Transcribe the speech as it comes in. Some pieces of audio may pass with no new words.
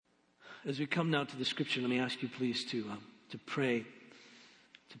As we come now to the scripture, let me ask you please to pray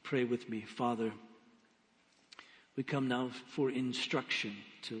with me. Father, we come now for instruction,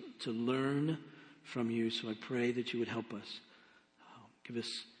 to learn from you. So I pray that you would help us. Give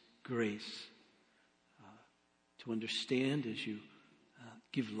us grace to understand as you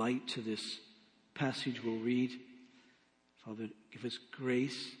give light to this passage we'll read. Father, give us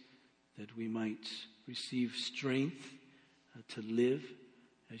grace that we might receive strength to live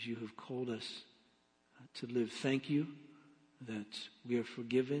as you have called us to live. Thank you that we are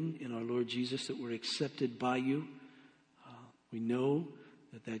forgiven in our Lord Jesus, that we're accepted by you. We know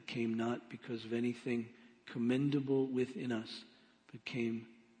that came not because of anything commendable within us, but came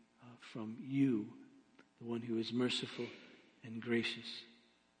from you, the one who is merciful and gracious.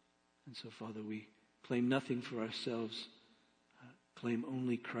 And so, Father, we claim nothing for ourselves, claim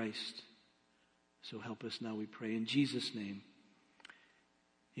only Christ. So help us now, we pray, in Jesus' name.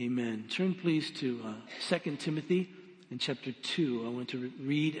 Amen. Turn please to 2 Timothy in chapter 2. I want to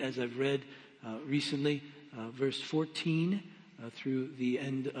read, as I've read recently, verse 14 through the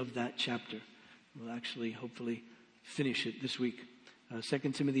end of that chapter. We'll actually, hopefully, finish it this week. 2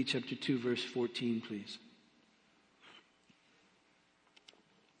 Timothy chapter 2, verse 14, please.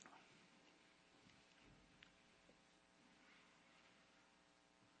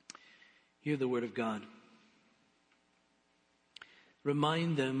 Hear the word of God.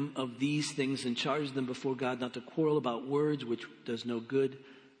 Remind them of these things and charge them before God not to quarrel about words, which does no good,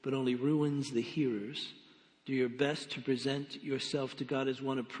 but only ruins the hearers. Do your best to present yourself to God as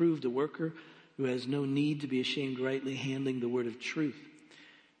one approved, a worker who has no need to be ashamed, rightly handling the word of truth.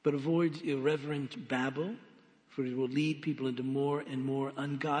 But avoid irreverent babble, for it will lead people into more and more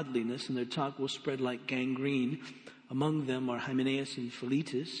ungodliness, and their talk will spread like gangrene. Among them are Hymenaeus and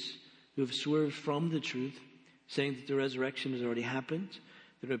Philetus, who have swerved from the truth, saying that the resurrection has already happened.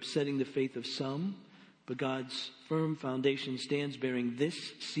 They're upsetting the faith of some, but God's firm foundation stands, bearing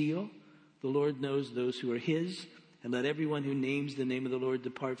this seal: the Lord knows those who are his, and let everyone who names the name of the Lord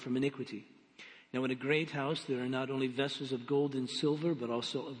depart from iniquity. Now in a great house there are not only vessels of gold and silver, but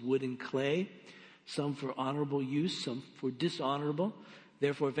also of wood and clay, some for honorable use, some for dishonorable.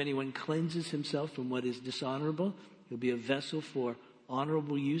 Therefore, if anyone cleanses himself from what is dishonorable, he'll be a vessel for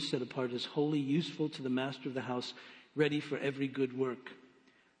honorable use, set apart as holy, useful to the master of the house, ready for every good work.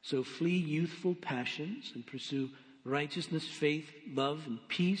 So flee youthful passions and pursue righteousness, faith, love, and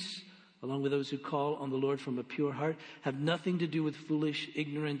peace, along with those who call on the Lord from a pure heart. Have nothing to do with foolish,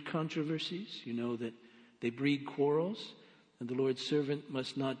 ignorant controversies. You know that they breed quarrels, and the Lord's servant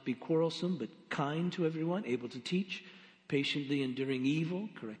must not be quarrelsome, but kind to everyone, able to teach, patiently enduring evil,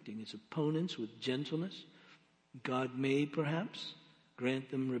 correcting his opponents with gentleness. God may, perhaps,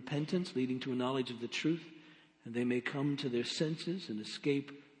 grant them repentance, leading to a knowledge of the truth, and they may come to their senses and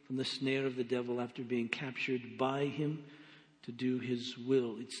escape from the snare of the devil after being captured by him to do his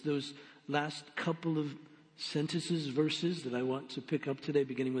will. It's those last couple of sentences, verses, that I want to pick up today,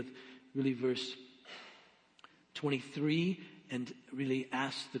 beginning with really verse 23, and really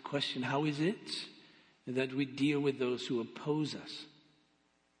ask the question, how is it that we deal with those who oppose us?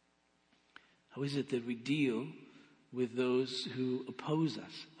 How is it that we deal with those who oppose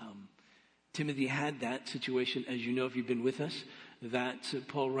us? Timothy had that situation, as you know, if you've been with us, that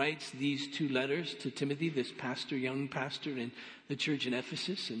Paul writes these two letters to Timothy, this pastor, young pastor in the church in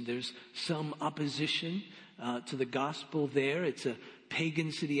Ephesus, and there's some opposition to the gospel there. It's a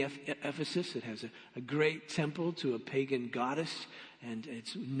pagan city, Ephesus. It has a great temple to a pagan goddess, and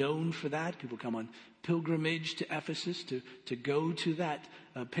it's known for that. People come on pilgrimage to Ephesus to go to that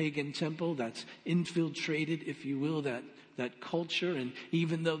pagan temple that's infiltrated, if you will, that culture. And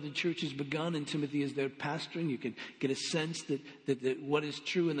even though the church has begun and Timothy is there pastoring, you can get a sense that what is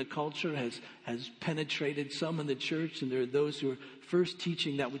true in the culture has penetrated some in the church, and there are those who are first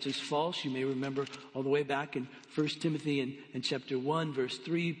teaching that which is false. You may remember all the way back in 1 Timothy in chapter 1, verse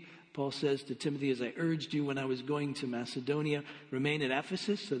 3, Paul says to Timothy, as I urged you when I was going to Macedonia, remain at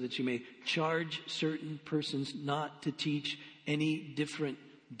Ephesus so that you may charge certain persons not to teach any different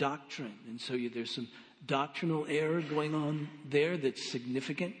doctrine. And so there's some doctrinal error going on there that's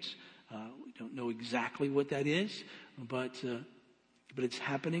significant. We don't know exactly what that is, but it's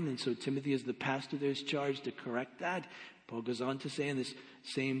happening. And so Timothy, as the pastor there, is charged to correct that. Paul goes on to say in this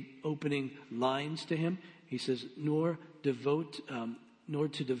same opening lines to him, he says, nor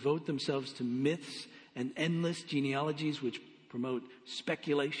to devote themselves to myths and endless genealogies which promote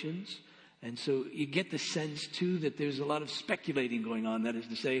speculations. And so you get the sense, too, that there's a lot of speculating going on. That is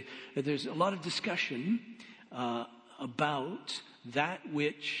to say, that there's a lot of discussion about that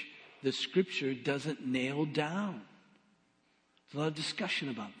which the Scripture doesn't nail down. There's a lot of discussion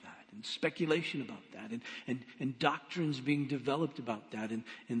about that. and speculation about that, and doctrines being developed about that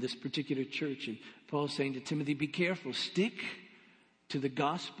in this particular church. And Paul's saying to Timothy, be careful, stick to the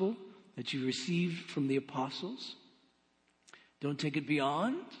gospel that you received from the apostles. Don't take it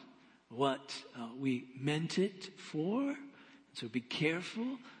beyond what we meant it for. So be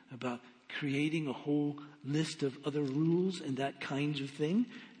careful about creating a whole list of other rules and that kind of thing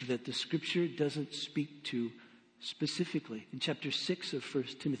that the scripture doesn't speak to specifically. In chapter 6 of 1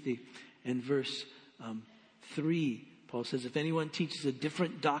 Timothy and verse 3, Paul says, if anyone teaches a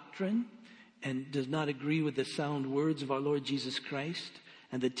different doctrine and does not agree with the sound words of our Lord Jesus Christ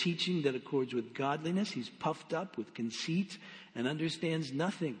and the teaching that accords with godliness, he's puffed up with conceit and understands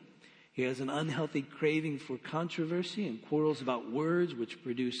nothing. He has an unhealthy craving for controversy and quarrels about words which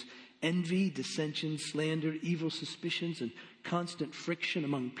produce envy, dissension, slander, evil suspicions, and constant friction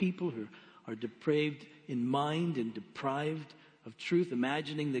among people who are depraved in mind and deprived of truth,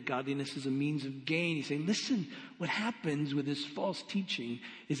 imagining that godliness is a means of gain. He's saying, listen, what happens with this false teaching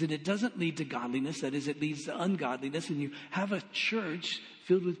is that it doesn't lead to godliness. That is, it leads to ungodliness. And you have a church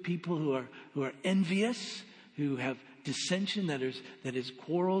filled with people who are envious, who have dissension, that is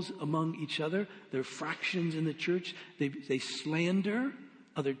quarrels among each other. There are fractions in the church. They slander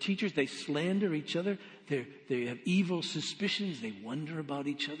other teachers. They slander each other. They have evil suspicions. They wonder about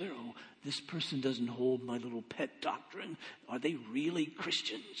each other. Oh, this person doesn't hold my little pet doctrine. Are they really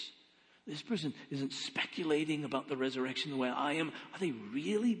Christians? This person isn't speculating about the resurrection the way I am. Are they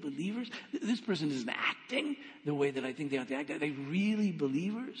really believers? This person isn't acting the way that I think they ought to act. Are they really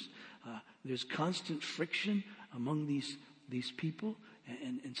believers? There's constant friction among these people.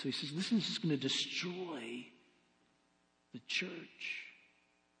 And so he says, listen, this is going to destroy the church.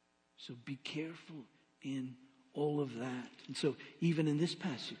 So be careful in all of that. And so even in this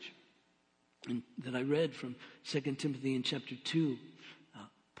passage that I read from 2 Timothy in chapter 2,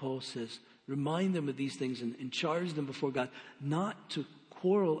 Paul says, remind them of these things and charge them before God not to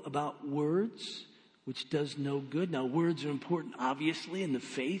quarrel about words, which does no good. Now, words are important, obviously, in the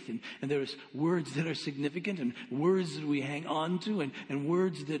faith, and there's words that are significant, and words that we hang on to, and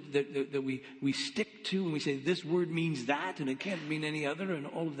words that we stick to, and we say, this word means that, and it can't mean any other, and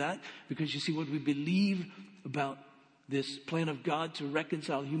all of that, because you see, what we believe about this plan of God to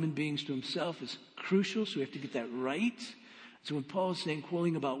reconcile human beings to himself is crucial, so we have to get that right. So when Paul is saying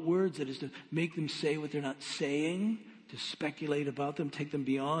quarreling about words, that is to make them say what they're not saying, to speculate about them, take them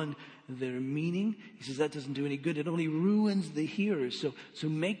beyond their meaning. He says that doesn't do any good. It only ruins the hearers. So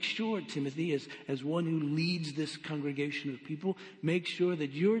make sure, Timothy, as one who leads this congregation of people, make sure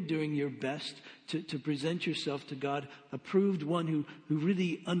that you're doing your best to present yourself to God, approved, one who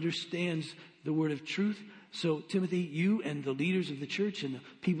really understands the word of truth. So, Timothy, you and the leaders of the church and the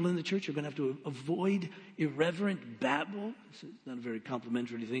people in the church are going to have to avoid irreverent babble. It's not a very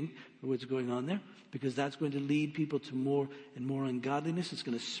complimentary thing for what's going on there, because that's going to lead people to more and more ungodliness. It's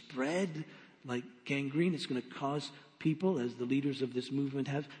going to spread like gangrene. It's going to cause people, as the leaders of this movement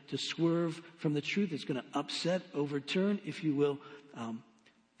have, to swerve from the truth. It's going to upset, overturn, if you will,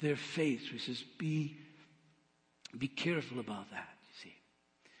 their faith. So he says, be careful about that, you see.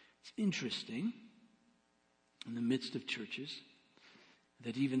 It's interesting in the midst of churches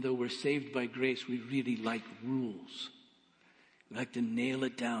that even though we're saved by grace, we really like rules. We like to nail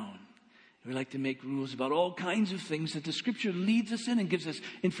it down. We like to make rules about all kinds of things that the scripture leads us in and gives us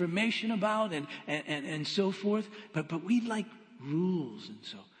information about and so forth. But we like rules. And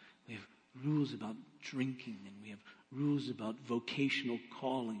so we have rules about drinking, and we have rules about vocational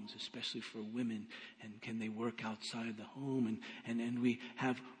callings, especially for women, and can they work outside the home, and we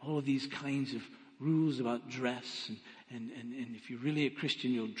have all of these kinds of rules about dress, and if you're really a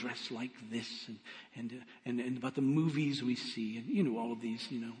Christian, you'll dress like this, and about the movies we see, and all of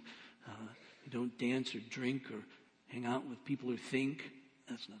these, you don't dance or drink or hang out with people who think.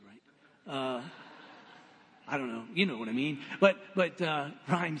 That's not right. I don't know. You know what I mean. But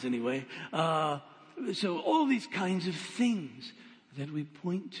rhymes anyway. So all these kinds of things that we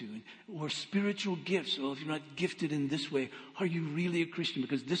point to, or spiritual gifts. Well, if you're not gifted in this way, are you really a Christian?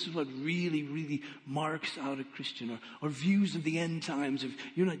 Because this is what really, really marks out a Christian. Or views of the end times. If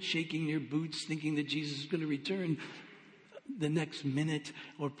you're not shaking your boots thinking that Jesus is going to return the next minute,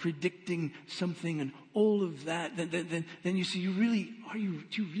 or predicting something, and all of that, then you see, do you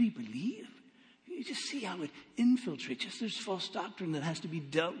really believe? You just see how it infiltrates. Yes, there's false doctrine that has to be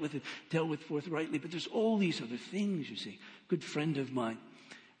dealt with forthrightly, but there's all these other things, you see. A good friend of mine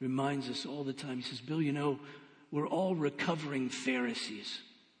reminds us all the time. He says, Bill, we're all recovering Pharisees.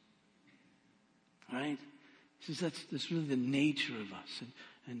 Right? He says that's really the nature of us.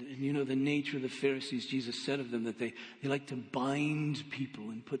 And you know the nature of the Pharisees, Jesus said of them that they like to bind people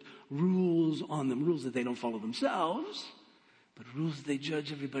and put rules on them, rules that they don't follow themselves, but rules that they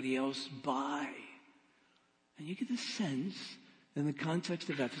judge everybody else by. And you get the sense, in the context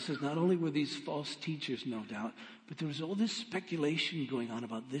of Ephesus, not only were these false teachers, no doubt, but there was all this speculation going on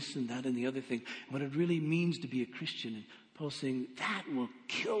about this and that and the other thing, and what it really means to be a Christian. And Paul's saying, that will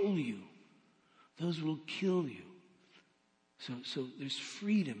kill you. Those will kill you. So there's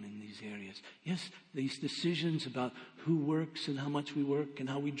freedom in these areas. Yes, these decisions about who works and how much we work and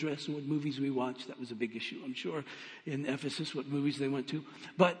how we dress and what movies we watch, that was a big issue, I'm sure, in Ephesus, what movies they went to.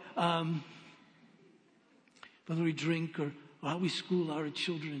 But whether we drink or how we school our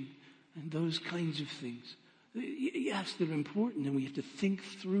children and those kinds of things. Yes, they're important and we have to think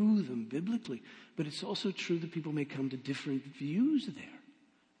through them biblically. But it's also true that people may come to different views there,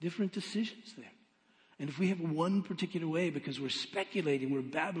 different decisions there. And if we have one particular way, because we're speculating, we're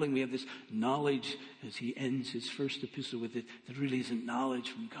babbling, we have this knowledge, as he ends his first epistle with it, that really isn't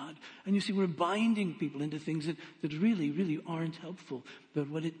knowledge from God. And you see, we're binding people into things that really, really aren't helpful. But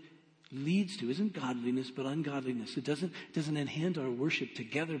what it leads to isn't godliness, but ungodliness. It doesn't enhance our worship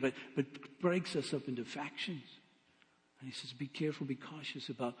together, but breaks us up into factions. And he says, be careful, be cautious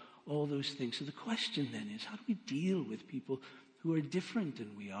about all those things. So the question then is, how do we deal with people who are different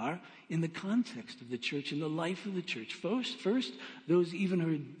than we are in the context of the church, in the life of the church? First, those even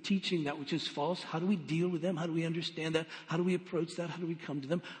who are teaching that which is false, how do we deal with them? How do we understand that? How do we approach that? How do we come to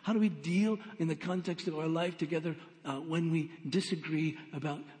them? How do we deal in the context of our life together when we disagree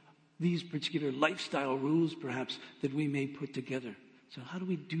about these particular lifestyle rules, perhaps, that we may put together? So how do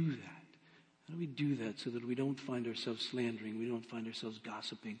we do that? How do we do that so that we don't find ourselves slandering, we don't find ourselves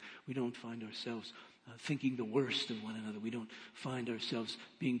gossiping, we don't find ourselves thinking the worst of one another. We don't find ourselves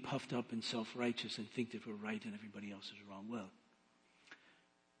being puffed up and self-righteous and think that we're right and everybody else is wrong. Well,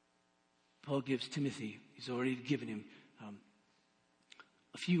 Paul gives Timothy, he's already given him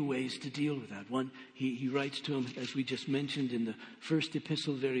a few ways to deal with that. One, he writes to him, as we just mentioned in the first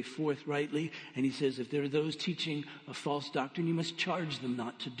epistle, very forthrightly, and he says, if there are those teaching a false doctrine, you must charge them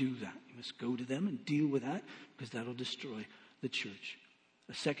not to do that. You must go to them and deal with that, because that'll destroy the church.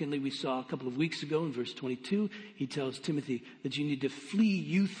 Secondly, we saw a couple of weeks ago in verse 22, he tells Timothy that you need to flee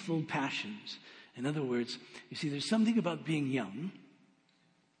youthful passions. In other words, you see, there's something about being young.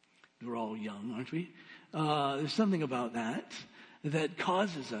 We're all young, aren't we? There's something about that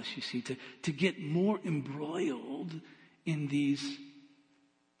causes us, you see, to get more embroiled in these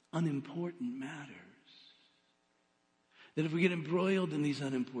unimportant matters. That if we get embroiled in these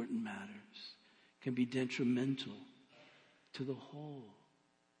unimportant matters, it can be detrimental to the whole.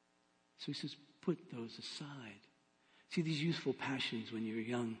 So he says, put those aside. See, these youthful passions when you're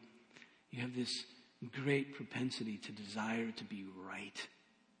young, you have this great propensity to desire to be right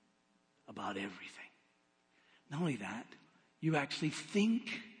about everything. Not only that, you actually think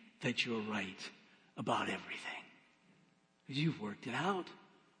that you're right about everything. Because you've worked it out.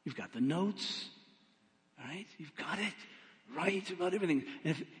 You've got the notes. All right? You've got it right about everything.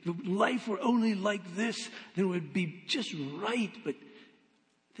 And if life were only like this, then it would be just right. But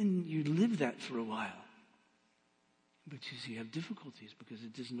then you live that for a while. But you see, you have difficulties because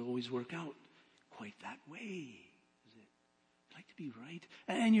it doesn't always work out quite that way, does it? You like to be right.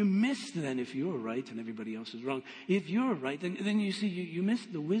 And you miss then if you're right and everybody else is wrong. If you're right, then you see, you miss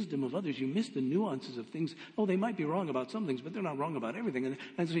the wisdom of others. You miss the nuances of things. Oh, they might be wrong about some things, but they're not wrong about everything.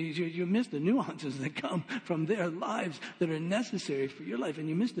 And so you miss the nuances that come from their lives that are necessary for your life. And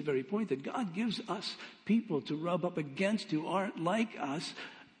you miss the very point that God gives us people to rub up against who aren't like us,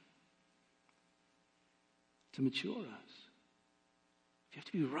 to mature us. You have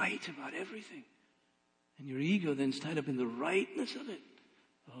to be right about everything. And your ego then's tied up in the rightness of it.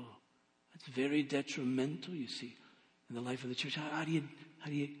 Oh, that's very detrimental, you see, in the life of the church. How do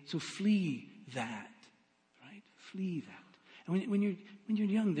you, so flee that, right? Flee that. And when you're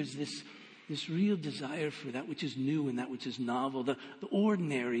young, there's this real desire for that which is new and that which is novel. The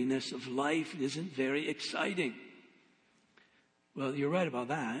ordinariness of life isn't very exciting. Well, you're right about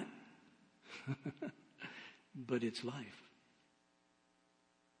that. But it's life.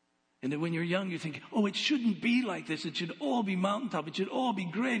 And then when you're young, you think, oh, it shouldn't be like this. It should all be mountaintop. It should all be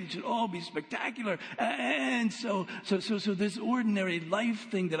great. It should all be spectacular. And so this ordinary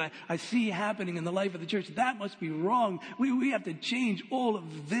life thing that I see happening in the life of the church, that must be wrong. We have to change all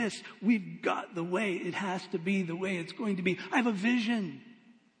of this. We've got the way. It has to be the way it's going to be. I have a vision.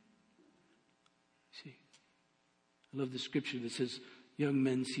 See, I love the scripture that says, young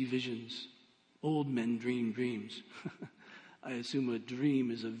men see visions. Old men dream dreams. I assume a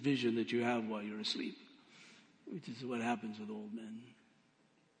dream is a vision that you have while you're asleep, which is what happens with old men.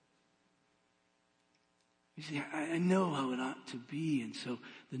 You say, I know how it ought to be. And so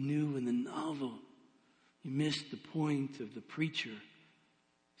the new and the novel, you missed the point of the preacher.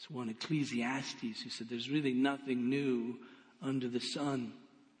 It's one Ecclesiastes who said there's really nothing new under the sun.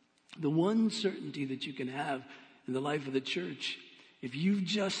 The one certainty that you can have in the life of the church, if you've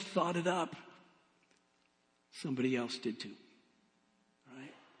just thought it up, somebody else did too.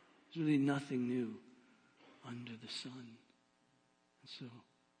 Right? There's really nothing new under the sun. And so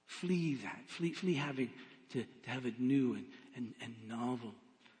flee that. Flee having to have it new and novel.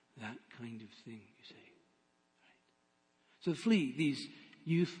 That kind of thing, you say. Right? So flee these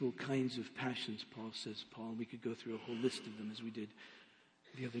youthful kinds of passions, Paul says, Paul. We could go through a whole list of them as we did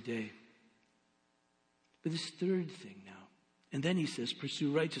the other day. But this third thing now. And then he says, pursue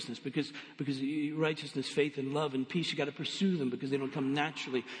righteousness, because righteousness, faith, and love and peace, you got to pursue them because they don't come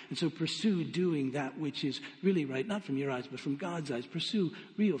naturally. And so pursue doing that which is really right, not from your eyes, but from God's eyes. Pursue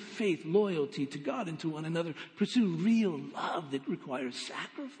real faith, loyalty to God and to one another. Pursue real love that requires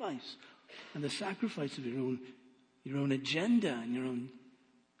sacrifice, and the sacrifice of your own agenda and your own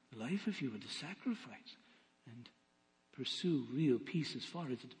life, if you would, to sacrifice. And pursue real peace as far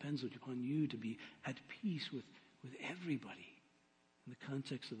as it depends upon you to be at peace with everybody. In the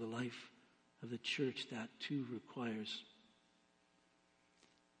context of the life of the church, that too requires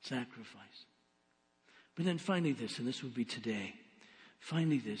sacrifice. But then finally this, and this would be today.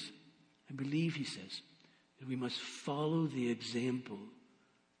 Finally this, I believe he says that we must follow the example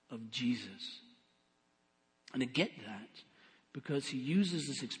of Jesus. And I get that because he uses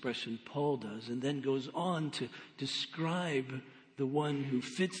this expression, Paul does, and then goes on to describe the one who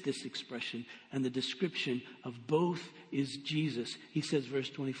fits this expression, and the description of both is Jesus. He says, verse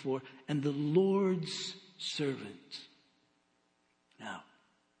 24, and the Lord's servant. Now,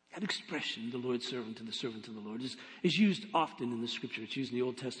 that expression, the Lord's servant and the servant of the Lord, is used often in the scripture. It's used in the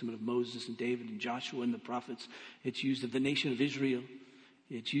Old Testament of Moses and David and Joshua and the prophets. It's used of the nation of Israel.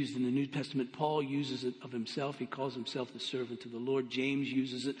 It's used in the New Testament. Paul uses it of himself. He calls himself the servant of the Lord. James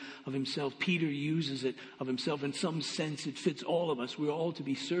uses it of himself. Peter uses it of himself. In some sense, it fits all of us. We're all to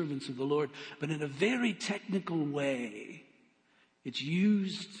be servants of the Lord. But in a very technical way, it's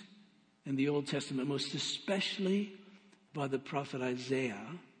used in the Old Testament, most especially by the prophet Isaiah,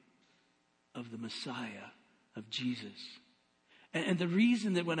 of the Messiah, of Jesus. And the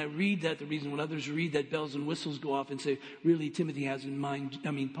reason that when I read that, the reason when others read that, bells and whistles go off and say, really,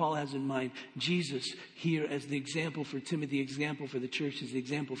 Paul has in mind Jesus here as the example for Timothy, example for the church, as the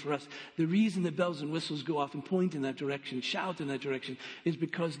example for us. The reason that bells and whistles go off and point in that direction, shout in that direction, is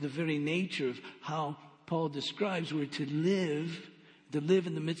because the very nature of how Paul describes we're to live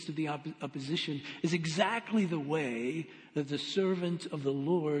in the midst of the opposition is exactly the way that the servant of the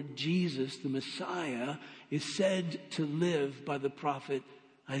Lord, Jesus, the Messiah, is said to live by the prophet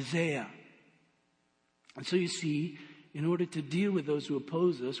Isaiah. And so you see, in order to deal with those who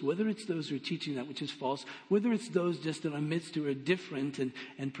oppose us, whether it's those who are teaching that which is false, whether it's those just in our midst who are different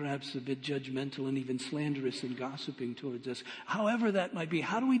and perhaps a bit judgmental and even slanderous and gossiping towards us, however that might be,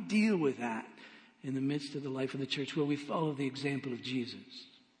 how do we deal with that in the midst of the life of the church where we follow the example of Jesus?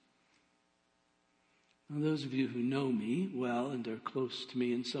 Now, those of you who know me well and are close to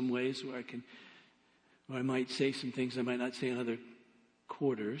me in some ways where I might say some things I might not say in other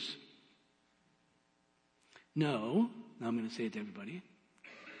quarters, know, now I'm going to say it to everybody,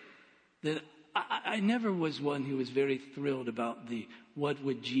 that I never was one who was very thrilled about the what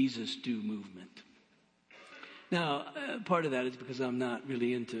would Jesus do movement. Now, part of that is because I'm not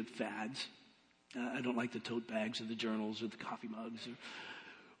really into fads. I don't like the tote bags or the journals or the coffee mugs or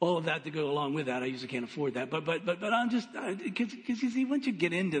all of that to go along with that. I usually can't afford that. But I'm just, because you see, once you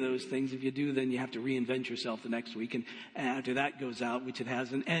get into those things, if you do, then you have to reinvent yourself the next week. And after that goes out, which it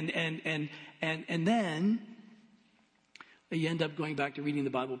hasn't. And then you end up going back to reading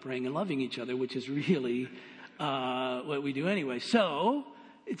the Bible, praying and loving each other, which is really what we do anyway. So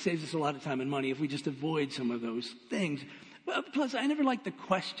it saves us a lot of time and money if we just avoid some of those things. Plus, I never liked the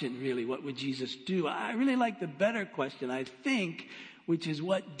question, really, what would Jesus do? I really like the better question, I think, which is,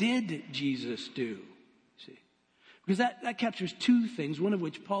 what did Jesus do? See, because that captures two things, one of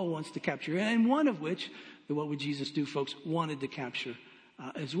which Paul wants to capture, and one of which, the what would Jesus do, folks, wanted to capture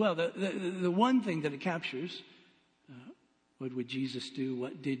as well. The one thing that it captures, what would Jesus do?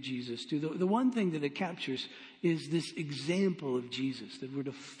 What did Jesus do? The one thing that it captures is this example of Jesus, that we're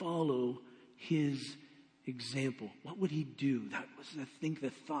to follow his example. What would he do? That was, I think,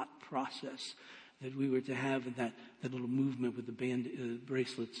 the thought process that we were to have in that little movement with the band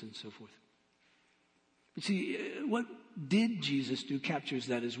bracelets and so forth. But see, what did Jesus do captures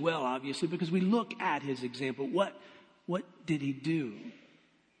that as well, obviously, because we look at his example. What did he do?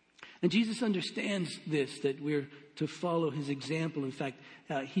 And Jesus understands this, that we're to follow his example. In fact,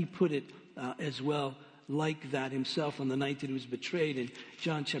 he put it as well like that himself on the night that he was betrayed. In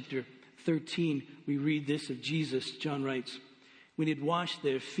John chapter 13, we read this of Jesus. John writes, when he had washed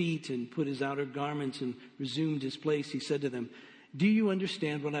their feet and put his outer garments and resumed his place, he said to them, do you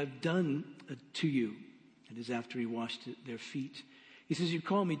understand what I've done to you? It is after he washed their feet. He says, you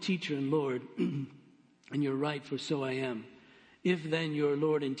call me teacher and Lord, and you're right, for so I am. If I then, your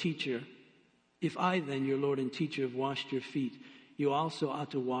Lord and teacher, have washed your feet, you also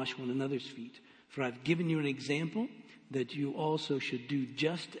ought to wash one another's feet. For I've given you an example that you also should do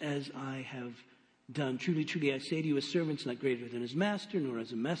just as I have done. Truly, truly, I say to you, a servant's not greater than his master, nor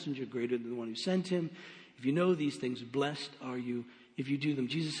is a messenger greater than the one who sent him. If you know these things, blessed are you if you do them.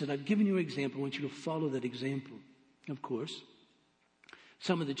 Jesus said, I've given you an example. I want you to follow that example. Of course,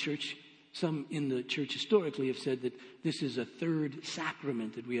 some in the church historically have said that this is a third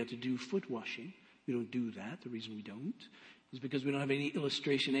sacrament, that we have to do foot washing. We don't do that. The reason we don't is because we don't have any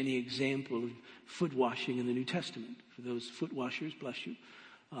illustration, any example of foot washing in the New Testament. For those foot washers, bless you.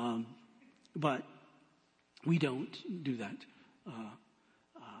 But we don't do that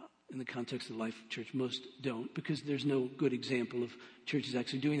in the context of the Life Church. Most don't, because there's no good example of churches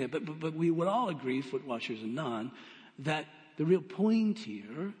actually doing that. But we would all agree, foot washers and non, that the real point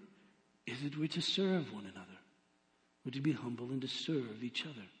here is that we're to serve one another. We're to be humble and to serve each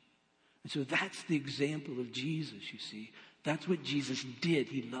other. And so that's the example of Jesus, you see. That's what Jesus did.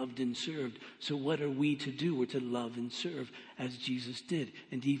 He loved and served. So what are we to do? We're to love and serve as Jesus did,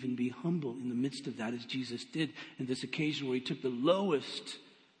 and even be humble in the midst of that as Jesus did. In this occasion where he took the lowest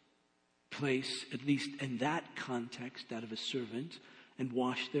place, at least in that context, that of a servant, and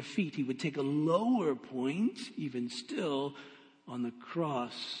washed their feet. He would take a lower point, even still, on the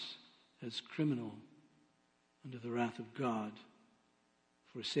cross as criminal under the wrath of God,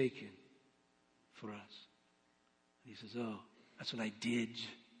 forsaken for us. And he says, oh, that's what I did.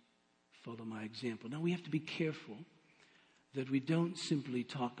 Follow my example. Now we have to be careful that we don't simply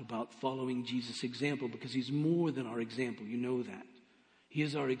talk about following Jesus' example, because he's more than our example. You know that. He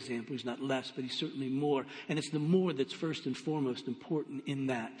is our example. He's not less, but he's certainly more. And it's the more that's first and foremost important in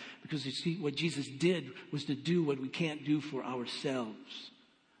that. Because you see, what Jesus did was to do what we can't do for ourselves.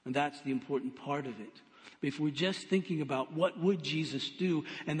 And that's the important part of it. But if we're just thinking about what would Jesus do,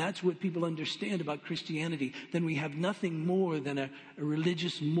 and that's what people understand about Christianity, then we have nothing more than a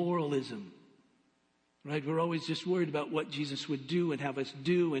religious moralism. Right? We're always just worried about what Jesus would do and have us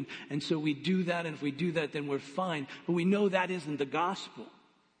do. And so we do that. And if we do that, then we're fine. But we know that isn't the gospel.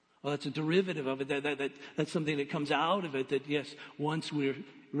 Well, that's a derivative of it. That's something that comes out of it. That yes, once we're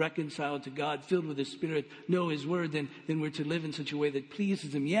reconciled to God, filled with His Spirit, know His Word, then we're to live in such a way that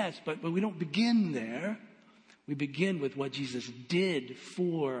pleases Him. Yes, but we don't begin there. We begin with what Jesus did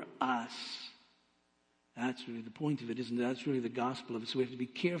for us. That's really the point of it, isn't it? That's really the gospel of it. So we have to be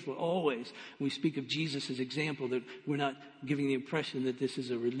careful always when we speak of Jesus as example, that we're not giving the impression that this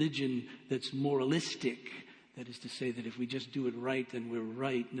is a religion that's moralistic. That is to say that if we just do it right, then we're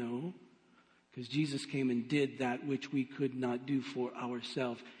right. No. Because Jesus came and did that which we could not do for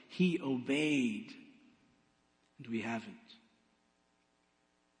ourselves. He obeyed, and we haven't.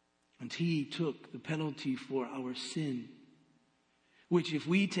 And He took the penalty for our sin, which if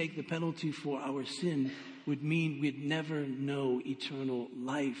we take the penalty for our sin would mean we'd never know eternal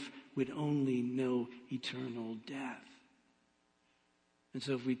life. We'd only know eternal death. And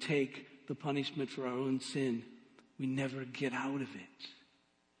so if we take the punishment for our own sin, we never get out of it.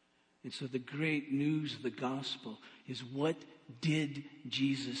 And so the great news of the gospel is, what did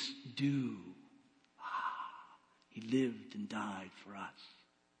Jesus do? He lived and died for us.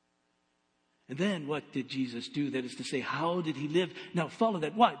 And then what did Jesus do? That is to say, how did He live? Now follow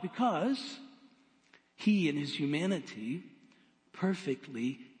that. Why? Because He in His humanity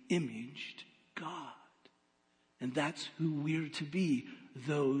perfectly imaged God. And that's who we're to be,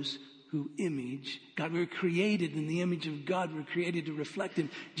 those who image God. We're created in the image of God. We're created to reflect Him.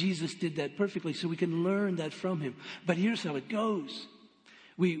 Jesus did that perfectly, so we can learn that from Him. But here's how it goes.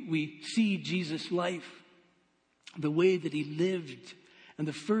 We see Jesus' life, the way that He lived. And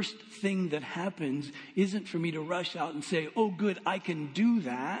the first thing that happens isn't for me to rush out and say, oh, good, I can do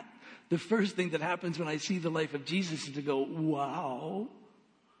that. The first thing that happens when I see the life of Jesus is to go, wow,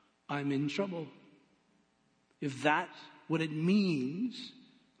 I'm in trouble. If that's what it means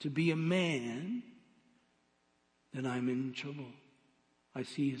to be a man, then I'm in trouble. I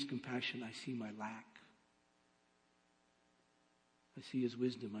see His compassion. I see my lack. I see His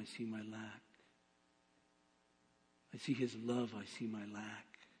wisdom. I see my lack. I see His love. I see my lack.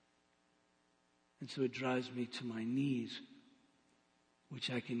 And so it drives me to my knees. which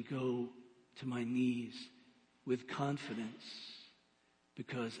I can go to my knees with confidence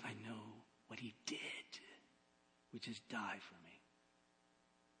because I know what he did, which is die for me.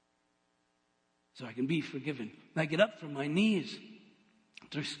 So I can be forgiven. And I get up from my knees,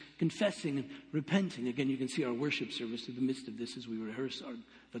 just confessing and repenting. Again, you can see our worship service in the midst of this as we rehearse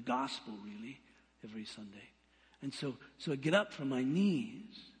the gospel, really, every Sunday. And so I get up from my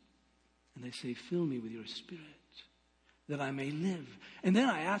knees, and I say, fill me with your Spirit, that I may live. And then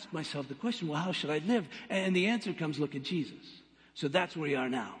I ask myself the question, well, how should I live? And the answer comes, look at Jesus. So that's where we are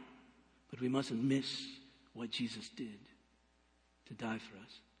now. But we mustn't miss what Jesus did to die for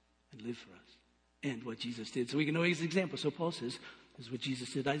us and live for us, and what Jesus did. So we can know his example. So Paul says, this is what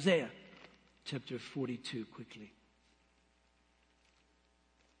Jesus did. Isaiah chapter 42, quickly.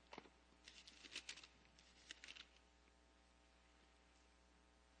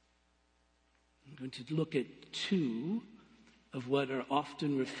 I'm going to look at two of what are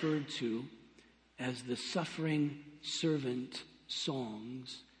often referred to as the suffering servant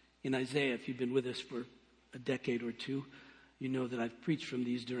songs in Isaiah. If you've been with us for a decade or two, you know that I've preached from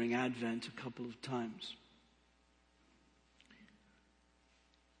these during Advent a couple of times.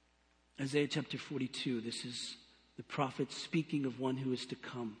 Isaiah chapter 42, this is the prophet speaking of one who is to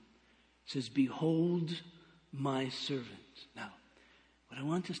come. It says, behold my servant. Now, what I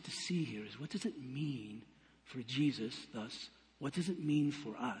want us to see here is, what does it mean for Jesus, thus, what does it mean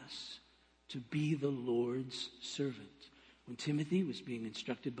for us to be the Lord's servant? When Timothy was being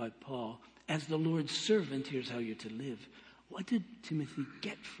instructed by Paul, as the Lord's servant, here's how you're to live. What did Timothy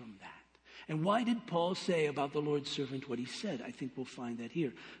get from that? And why did Paul say about the Lord's servant what he said? I think we'll find that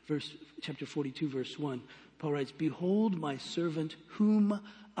here. Chapter 42, verse 1, Paul writes, behold my servant whom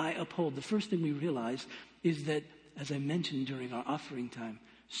I uphold. The first thing we realize is that, as I mentioned during our offering time,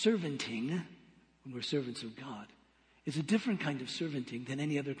 servanting, when we're servants of God, is a different kind of servanting than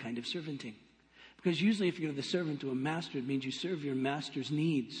any other kind of servanting. Because usually if you're the servant to a master, it means you serve your master's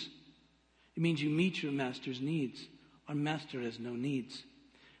needs. It means you meet your master's needs. Our master has no needs.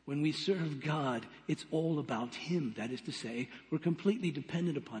 When we serve God, it's all about him. That is to say, we're completely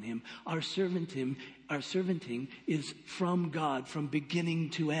dependent upon him. Our servanting is from God, from beginning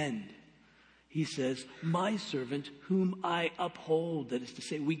to end. He says, my servant whom I uphold. That is to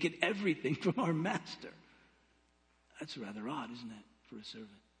say, we get everything from our master. That's rather odd, isn't it, for a servant?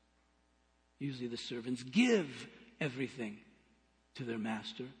 Usually the servants give everything to their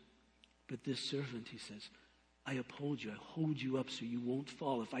master. But this servant, he says, I uphold you. I hold you up so you won't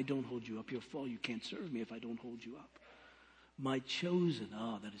fall. If I don't hold you up, you'll fall. You can't serve me if I don't hold you up. My chosen,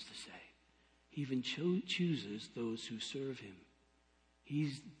 that is to say, he even chooses those who serve him.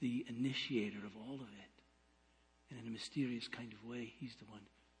 He's the initiator of all of it. And in a mysterious kind of way, he's the one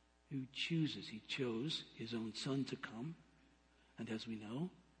who chooses. He chose his own son to come. And as we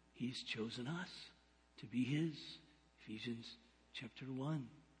know, he's chosen us to be his. Ephesians chapter 1.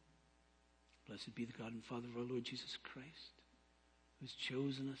 Blessed be the God and Father of our Lord Jesus Christ, who has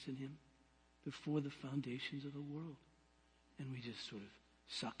chosen us in him before the foundations of the world. And we just sort of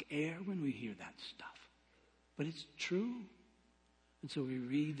suck air when we hear that stuff. But it's true. And so we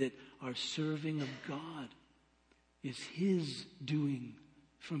read that our serving of God is his doing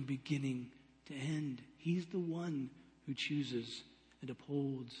from beginning to end. He's the one who chooses and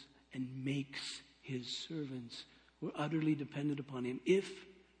upholds and makes his servants. We're utterly dependent upon him. If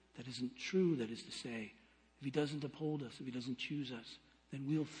that isn't true, that is to say, if he doesn't uphold us, if he doesn't choose us, then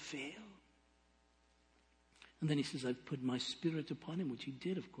we'll fail. And then he says, I've put my Spirit upon him, which he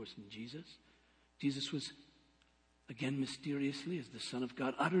did, of course, in Jesus. Jesus was, again, mysteriously, as the Son of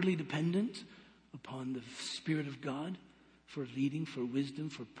God, utterly dependent upon the Spirit of God for leading, for wisdom,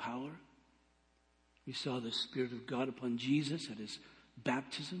 for power. We saw the Spirit of God upon Jesus at his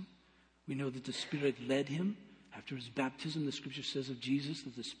baptism. We know that the Spirit led him. After his baptism, the scripture says of Jesus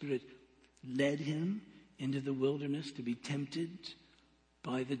that the Spirit led him into the wilderness to be tempted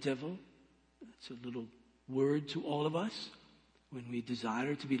by the devil. That's a little word to all of us when we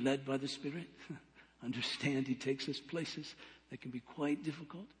desire to be led by the Spirit. Understand he takes us places that can be quite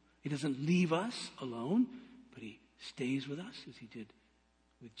difficult. He doesn't leave us alone, but he stays with us as he did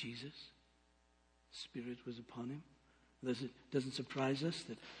with Jesus. Spirit was upon him. It doesn't surprise us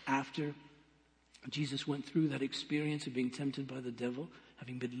that after Jesus went through that experience of being tempted by the devil,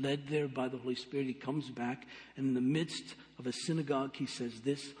 having been led there by the Holy Spirit, he comes back, and in the midst of a synagogue, he says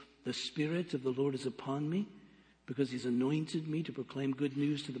this, the Spirit of the Lord is upon me, because he's anointed me to proclaim good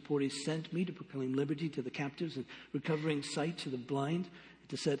news to the poor. He sent me to proclaim liberty to the captives and recovering sight to the blind,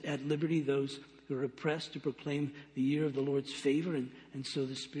 to set at liberty those who are oppressed, to proclaim the year of the Lord's favor. And so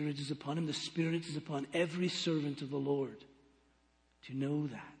the Spirit is upon him. The Spirit is upon every servant of the Lord. To know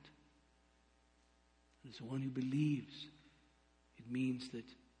that. And as one who believes, it means that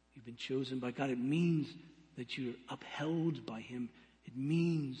you've been chosen by God. It means that you're upheld by Him. It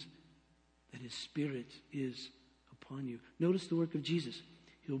means that His Spirit is upon you. Notice the work of Jesus.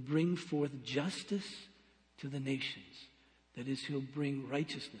 He'll bring forth justice to the nations. That is, He'll bring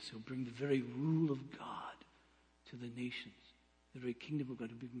righteousness. He'll bring the very rule of God to the nations. The very kingdom of God.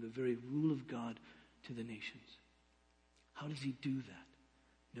 He'll bring the very rule of God to the nations. How does He do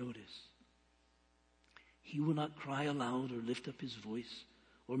that? Notice. He will not cry aloud or lift up His voice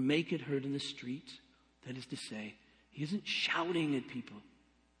or make it heard in the streets. That is to say, He isn't shouting at people.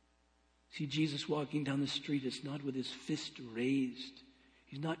 See Jesus walking down the street, it's not with His fist raised.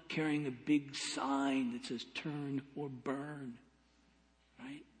 He's not carrying a big sign that says turn or burn.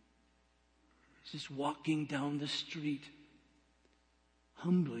 Right? He's just walking down the street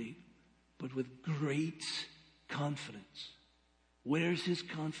humbly, but with great confidence. Where's His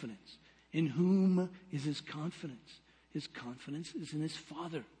confidence? In whom is His confidence? His confidence is in His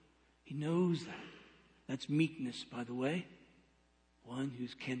Father. He knows that. That's meekness, by the way. One who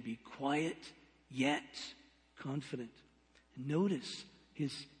can be quiet, yet confident. And notice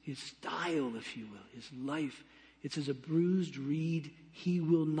his style, if you will, his life. It says, a bruised reed He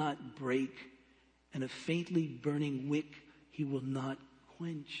will not break, and a faintly burning wick He will not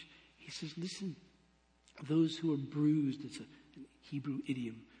quench. He says, listen, those who are bruised, it's a Hebrew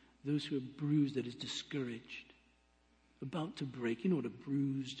idiom, those who are bruised, that is discouraged, about to break. You know what a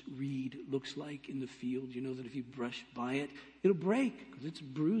bruised reed looks like in the field? You know that if you brush by it, it'll break because it's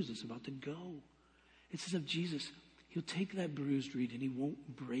bruised. It's about to go. It says of Jesus, He'll take that bruised reed and He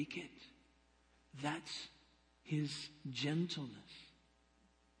won't break it. That's His gentleness.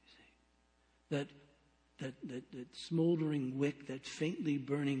 You see? That smoldering wick, that faintly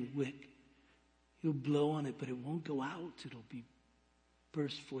burning wick, He'll blow on it, but it won't go out. It'll be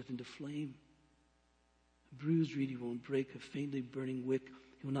burst forth into flame. A bruised reed He won't break, a faintly burning wick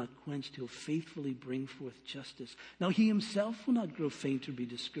He will not quench. He'll faithfully bring forth justice. Now He Himself will not grow faint or be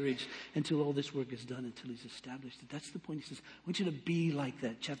discouraged until all this work is done, until He's established it. That's the point. He says, I want you to be like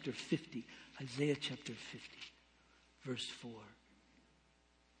that. Chapter 50, Isaiah chapter 50, verse 4.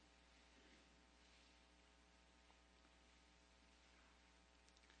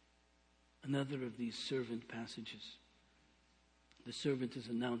 Another of these servant passages. The servant is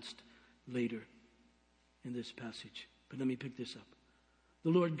announced later in this passage. But let me pick this up. The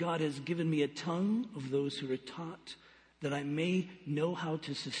Lord God has given me a tongue of those who are taught, that I may know how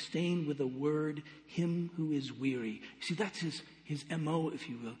to sustain with a word him who is weary. See, that's his MO, if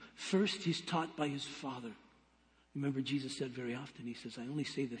you will. First, he's taught by his Father. Remember, Jesus said very often, He says, I only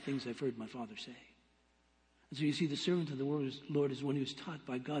say the things I've heard my Father say. And so you see, the servant of the Lord is one who is taught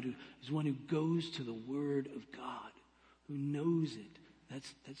by God, who is one who goes to the Word of God, who knows it.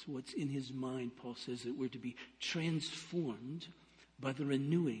 That's what's in his mind. Paul says that we're to be transformed by the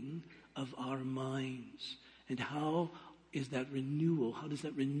renewing of our minds. And how is that renewal? How does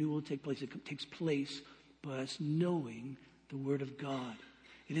that renewal take place? It takes place by us knowing the Word of God.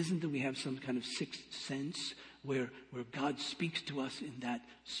 It isn't that we have some kind of sixth sense where God speaks to us in that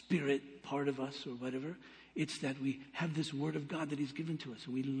spirit part of us or whatever. It's that we have this Word of God that He's given to us,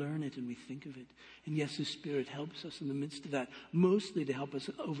 and we learn it and we think of it. And yes, the Spirit helps us in the midst of that, mostly to help us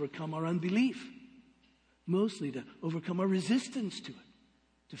overcome our unbelief, mostly to overcome our resistance to it,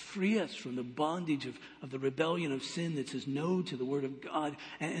 to free us from the bondage of the rebellion of sin that says no to the Word of God.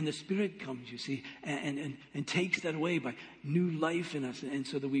 And the Spirit comes, you see, and takes that away by new life in us. And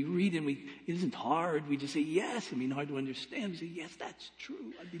so that we read and it isn't hard. We just say, yes. Hard to understand. We say, yes, that's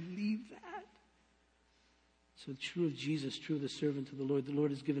true. I believe that. So true of Jesus, true of the servant of the Lord. The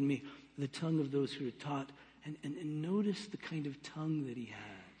Lord has given me the tongue of those who are taught. And notice the kind of tongue that He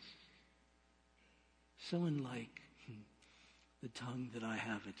has. So unlike the tongue that I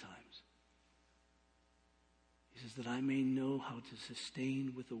have at times. He says that I may know how to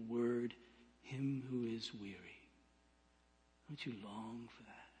sustain with a word him who is weary. Don't you long for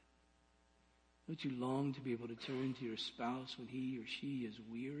that? Don't you long to be able to turn to your spouse when he or she is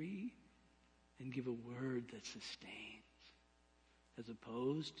weary and give a word that sustains, as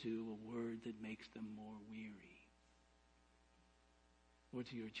opposed to a word that makes them more weary? Or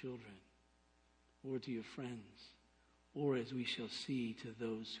to your children, or to your friends, or as we shall see, to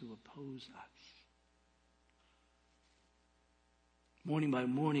those who oppose us. Morning by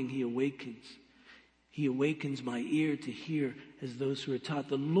morning He awakens. He awakens my ear to hear as those who are taught.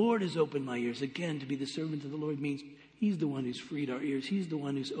 The Lord has opened my ears. Again, to be the servant of the Lord means He's the one who's freed our ears. He's the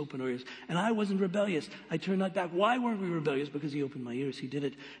one who's opened our ears. And I wasn't rebellious. I turned not back. Why weren't we rebellious? Because he opened my ears. He did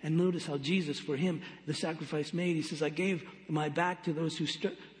it. And notice how Jesus, for him, the sacrifice made. He says, I gave my back to those who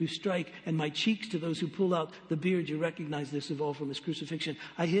strike and my cheeks to those who pull out the beard. You recognize this of all from his crucifixion.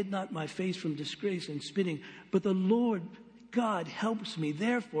 I hid not my face from disgrace and spitting. But the Lord God helps me.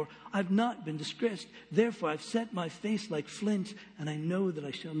 Therefore, I've not been disgraced. Therefore, I've set my face like flint, and I know that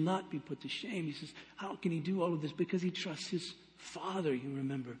I shall not be put to shame. He says, how can he do all of this? Because he trusts his Father. You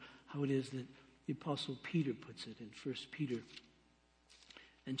remember how it is that the Apostle Peter puts it in 1 Peter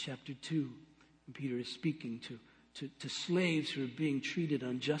and chapter 2. And Peter is speaking to slaves who are being treated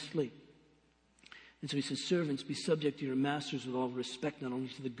unjustly. And so he says, servants, be subject to your masters with all respect, not only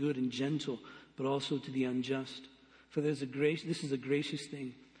to the good and gentle, but also to the unjust. For this is a gracious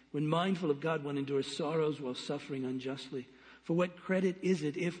thing. When mindful of God, one endures sorrows while suffering unjustly. For what credit is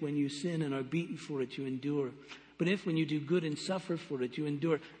it if when you sin and are beaten for it, you endure? But if when you do good and suffer for it, you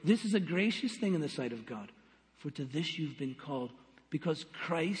endure, this is a gracious thing in the sight of God. For to this you've been called, because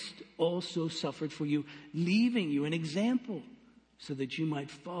Christ also suffered for you, leaving you an example, so that you might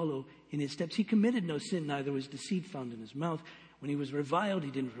follow in his steps. He committed no sin, neither was deceit found in his mouth. When he was reviled,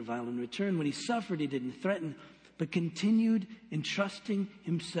 he didn't revile in return. When he suffered, he didn't threaten, but continued entrusting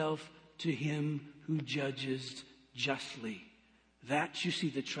himself to him who judges justly. That's, you see,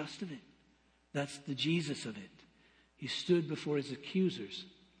 the trust of it. That's the Jesus of it. He stood before his accusers,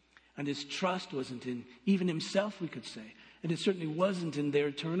 and his trust wasn't in even himself, we could say. And it certainly wasn't in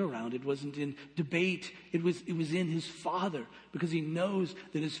their turnaround. It wasn't in debate. It was in his Father, because he knows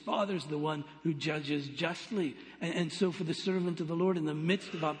that his Father's the one who judges justly. And so for the servant of the Lord in the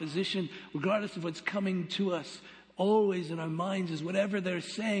midst of opposition, regardless of what's coming to us, always in our minds is whatever they're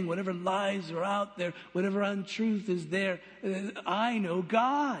saying, whatever lies are out there, whatever untruth is there, I know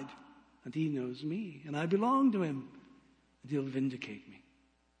God, and he knows me, and I belong to him, and he'll vindicate me.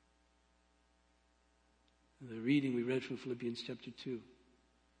 The reading we read from Philippians chapter 2. You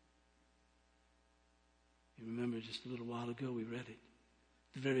remember just a little while ago we read it.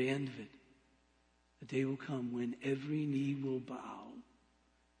 The very end of it. The day will come when every knee will bow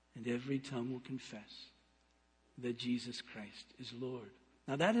and every tongue will confess that Jesus Christ is Lord.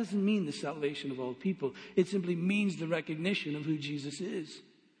 Now that doesn't mean the salvation of all people. It simply means the recognition of who Jesus is.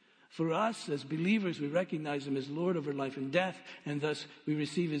 For us as believers, we recognize him as Lord over life and death, and thus we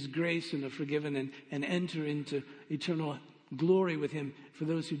receive his grace and are forgiven and enter into eternal glory with him. For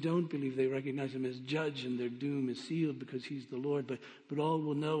those who don't believe, they recognize him as judge, and their doom is sealed because he's the Lord. But all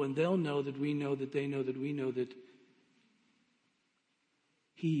will know, and they'll know that we know that they know that we know that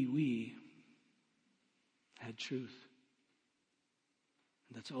we had truth.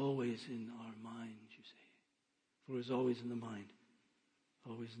 And that's always in our mind, you see. For it's always in the mind.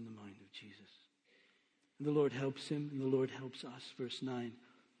 Always in the mind of Jesus. And the Lord helps him, and the Lord helps us. Verse 9.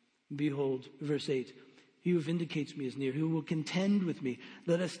 Behold, verse 8. He who vindicates me is near. Who will contend with me?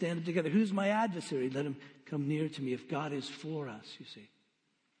 Let us stand up together. Who's my adversary? Let him come near to me. If God is for us, you see.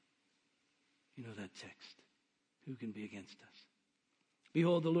 You know that text. Who can be against us?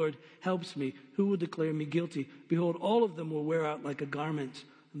 Behold, the Lord helps me. Who will declare me guilty? Behold, all of them will wear out like a garment,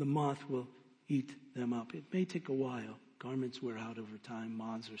 and the moth will eat them up. It may take a while. Garments wear out over time.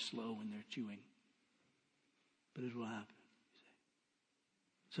 Moths are slow when they're chewing. But it will happen.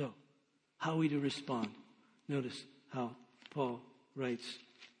 So, how are we to respond? Notice how Paul writes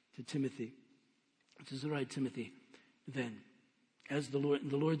to Timothy. It says, all right, Timothy, then, as the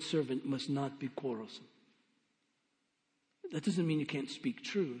Lord's servant must not be quarrelsome. That doesn't mean you can't speak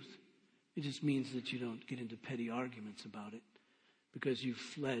truth. It just means that you don't get into petty arguments about it because you've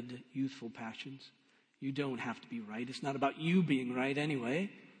fled youthful passions. You don't have to be right. It's not about you being right anyway.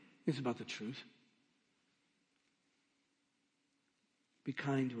 It's about the truth. Be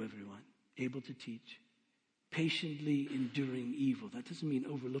kind to everyone, able to teach, patiently enduring evil. That doesn't mean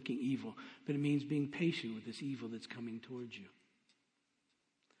overlooking evil, but it means being patient with this evil that's coming towards you.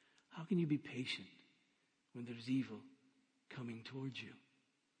 How can you be patient when there's evil coming towards you?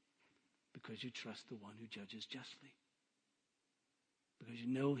 Because you trust the one who judges justly. Because you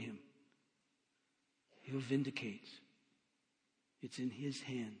know him. He'll vindicate. It's in his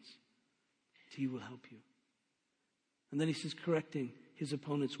hands. He will help you. And then he says, correcting his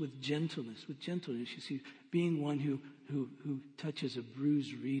opponents with gentleness. With gentleness, you see, being one who touches a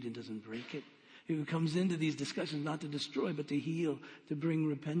bruised reed and doesn't break it. Who comes into these discussions not to destroy, but to heal, to bring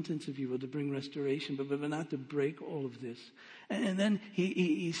repentance, if you will, to bring restoration, but not to break all of this. And then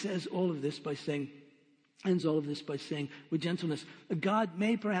he says all of this by saying, ends all of this by saying, with gentleness, God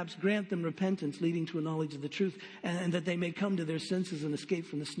may perhaps grant them repentance leading to a knowledge of the truth, and that they may come to their senses and escape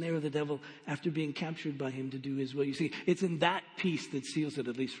from the snare of the devil after being captured by him to do his will. You see, it's in that peace that seals it,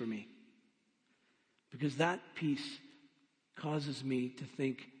 at least for me. Because that peace causes me to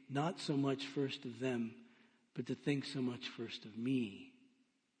think not so much first of them, but to think so much first of me.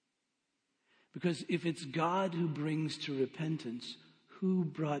 Because if it's God who brings to repentance, who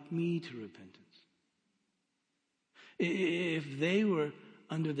brought me to repentance? If they were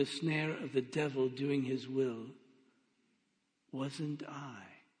under the snare of the devil doing his will, wasn't I?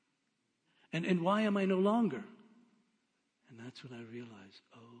 And why am I no longer? And that's when I realized,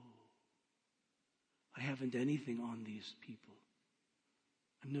 I haven't anything on these people.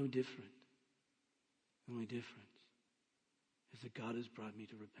 I'm no different. The only difference is that God has brought me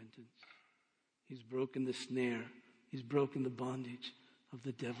to repentance. He's broken the snare. He's broken the bondage of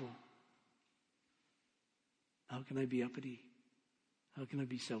the devil. How can I be uppity? How can I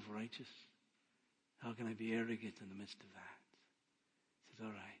be self-righteous? How can I be arrogant in the midst of that? He says,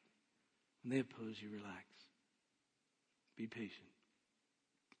 all right. When they oppose you, relax. Be patient.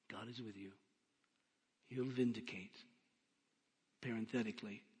 God is with you. He'll vindicate.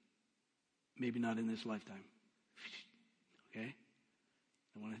 Parenthetically. Maybe not in this lifetime. Okay?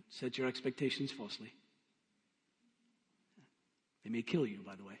 I want to set your expectations falsely. They may kill you,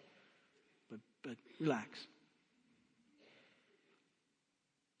 by the way. But relax.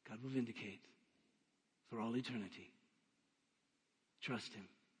 God will vindicate for all eternity. Trust him.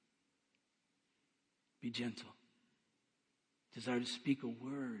 Be gentle. Desire to speak a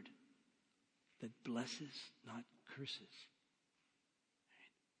word that blesses, not curses.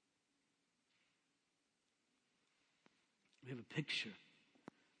 We have a picture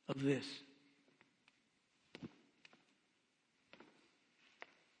of this.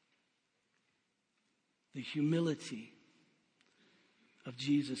 The humility of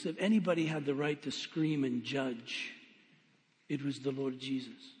Jesus. If anybody had the right to scream and judge, it was the Lord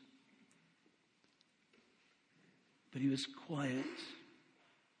Jesus. But he was quiet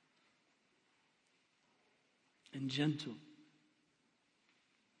and gentle.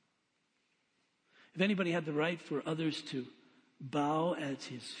 If anybody had the right for others to bow at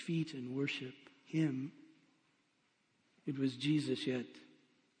his feet and worship him, it was Jesus. Yet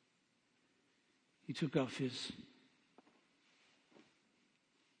he took off his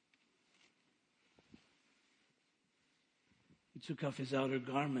outer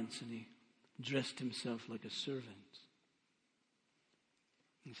garments and he dressed himself like a servant.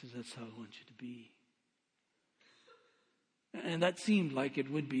 He says, that's how I want you to be. And that seemed like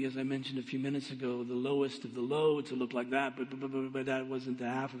it would be, as I mentioned a few minutes ago, the lowest of the low to look like that, but that wasn't the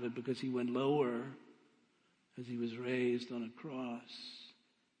half of it, because he went lower as he was raised on a cross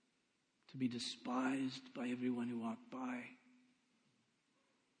to be despised by everyone who walked by.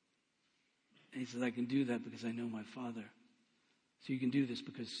 And he says, I can do that because I know my Father. So you can do this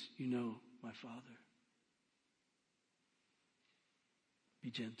because you know my Father. Be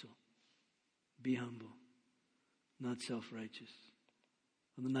gentle. Be humble. Not self-righteous.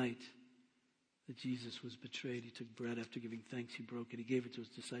 On the night that Jesus was betrayed, he took bread. After giving thanks, he broke it. He gave it to his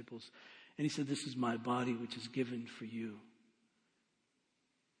disciples. And he said, this is my body which is given for you.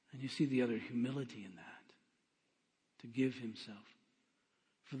 And you see the other humility in that. To give himself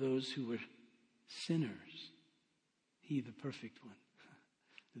for those who were sinners. He, the perfect one.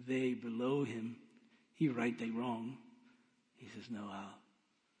 They below him. He right, they wrong. He says, no, I'll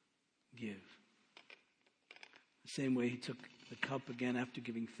give. The same way he took the cup again after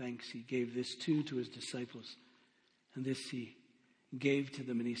giving thanks. He gave this too to his disciples. And this he gave to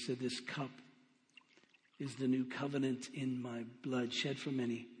them. And he said, this cup is the new covenant in my blood, shed for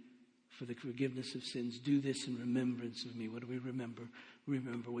many for the forgiveness of sins. Do this in remembrance of me. What do we remember? We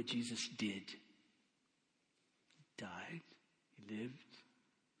remember what Jesus did. He died. He lived.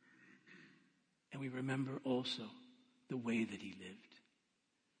 And we remember also the way that he lived.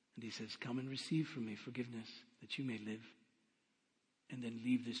 And he says, come and receive from me forgiveness that you may live. And then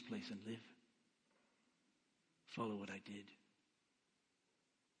leave this place and live. Follow what I did.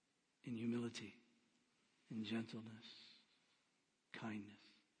 In humility, in gentleness, kindness,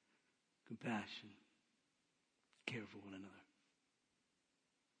 compassion, care for one another.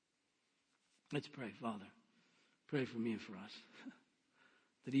 Let's pray, Father. Pray for me and for us.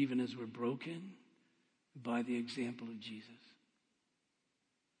 That even as we're broken by the example of Jesus,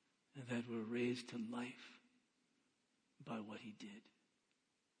 and that we're raised to life by what he did.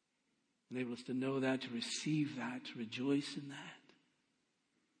 Enable us to know that, to receive that, to rejoice in that.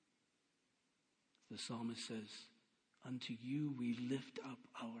 The psalmist says, unto you we lift up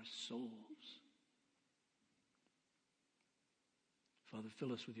our souls. Father,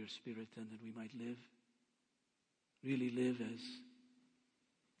 fill us with your Spirit then that we might live, really live as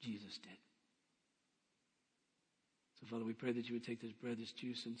Jesus did. So, Father, we pray that you would take this bread, this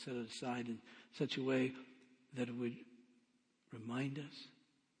juice, and set it aside in such a way that it would remind us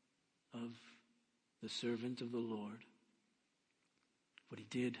of the servant of the Lord, what he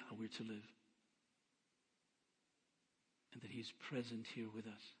did, how we're to live, and that he's present here with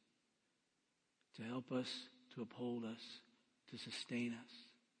us to help us, to uphold us, to sustain us.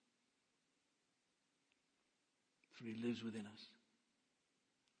 For he lives within us.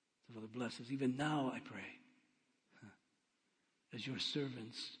 So, Father, bless us. Even now, I pray, as your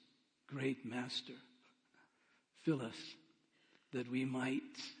servants, great Master, fill us that we might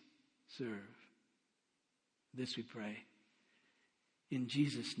serve. This we pray. In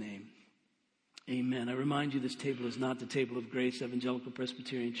Jesus' name, amen. I remind you, this table is not the table of Grace Evangelical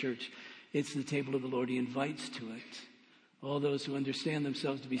Presbyterian Church. It's the table of the Lord. He invites to it all those who understand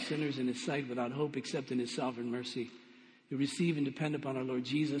themselves to be sinners in his sight without hope except in his sovereign mercy, who receive and depend upon our Lord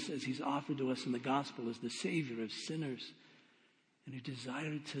Jesus as he's offered to us in the gospel as the Savior of sinners, and who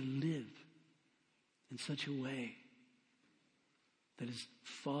desire to live in such a way that is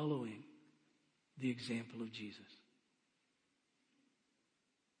following the example of Jesus.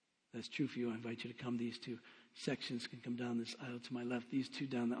 That's true for you. I invite you to come. These two sections can come down this aisle to my left. These two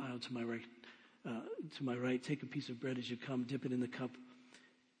down the aisle to my right. Take a piece of bread as you come. Dip it in the cup.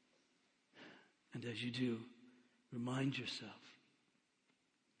 And as you do, remind yourself,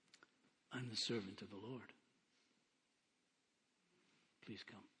 I'm the servant of the Lord. Please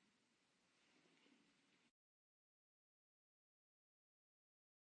come.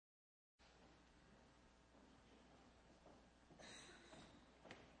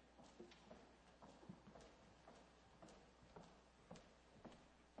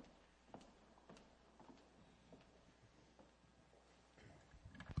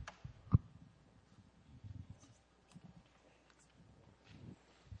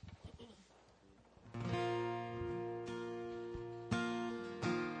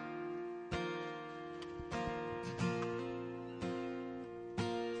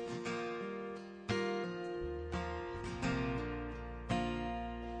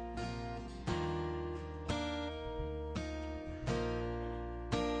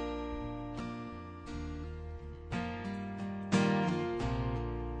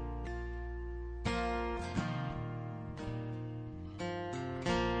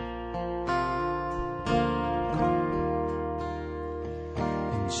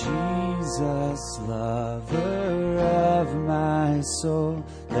 Jesus, lover of my soul,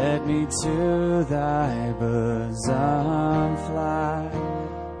 let me to thy bosom fly,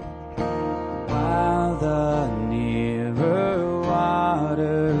 while the nearer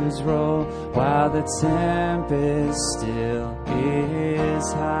waters roll, while the tempest still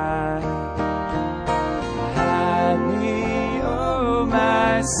is high. Hide me, oh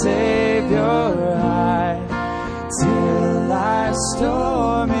my Savior, hide, till thy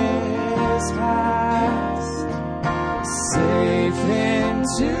storm is past, safe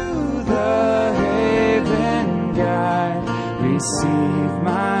into the haven guide, receive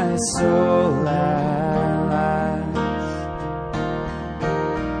my soul at last.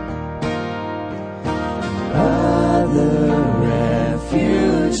 Other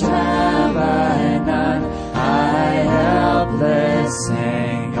refuge have I none, I helpless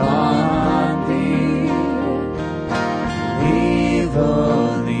hang on thee.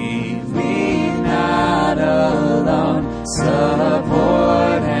 Leave me not alone,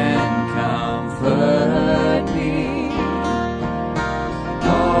 support and comfort me.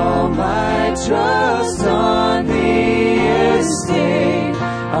 All my trust on thee is stayed,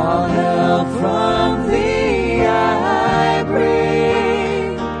 all help from thee I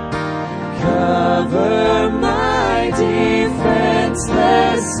bring. Cover my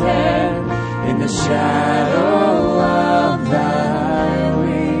defenseless head in the shadow of thy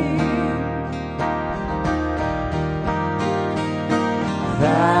wing.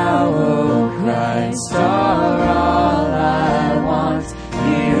 Thou, O Christ, are all I want,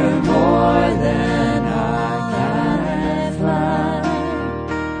 here more than I can find.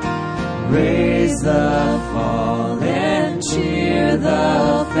 Raise the fallen, cheer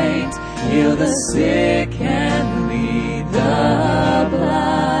the faint, heal the sick and lead the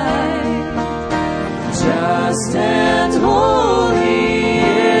blind. Just and holy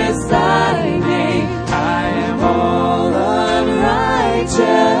is thy name, I am all unrighteousness,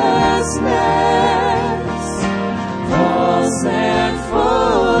 false and full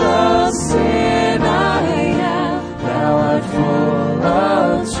of sin I am, thou art full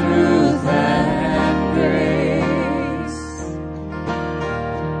of truth and grace.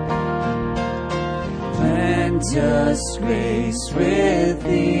 grace with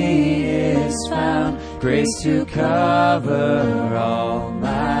thee is found, grace to cover all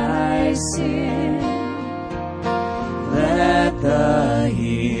my sin. Let the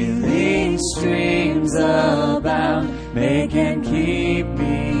healing streams abound, make and keep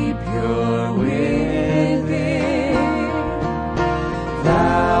me pure within.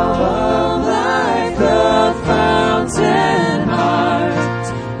 Thou of life, the fountain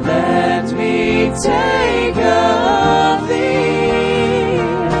heart, let me take of thee.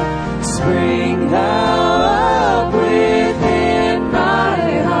 Spring thou up within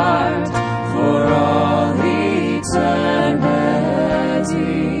my heart for all eternity,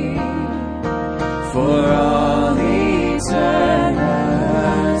 for all eternity,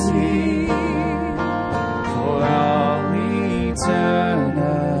 for all eternity.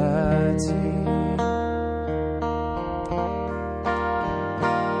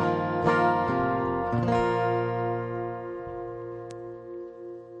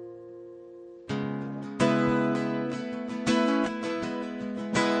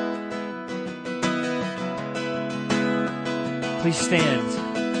 Please stand.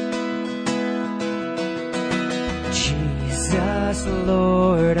 Jesus,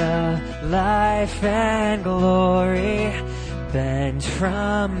 Lord of life and glory, bent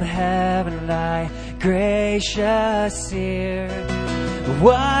from heaven thy gracious ear,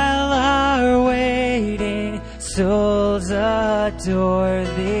 while our waiting souls adore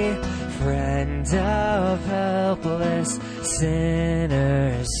thee, friend of helpless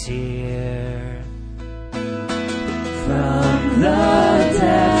sinners here. From the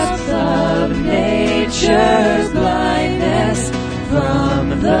depths of nature's blindness, from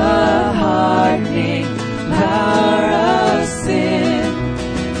the hardening power of sin,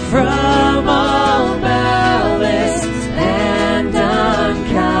 from all malice and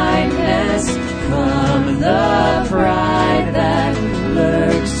unkindness, from the pride that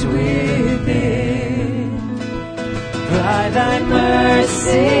lurks within. By thy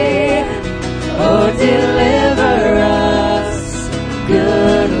mercy, oh, deliver us,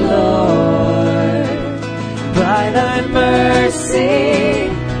 good Lord. By thy mercy,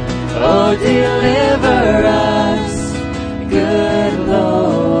 oh, deliver us, good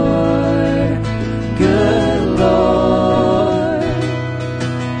Lord, good Lord.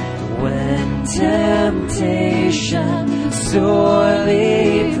 When temptation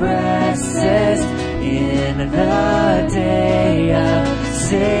sorely presses in the day of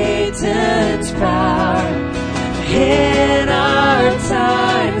Satan's power, in our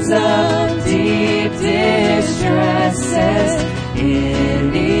times of deep distresses,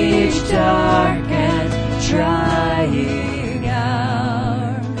 in each dark and trying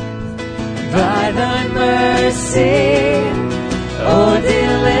hour, by thy mercy,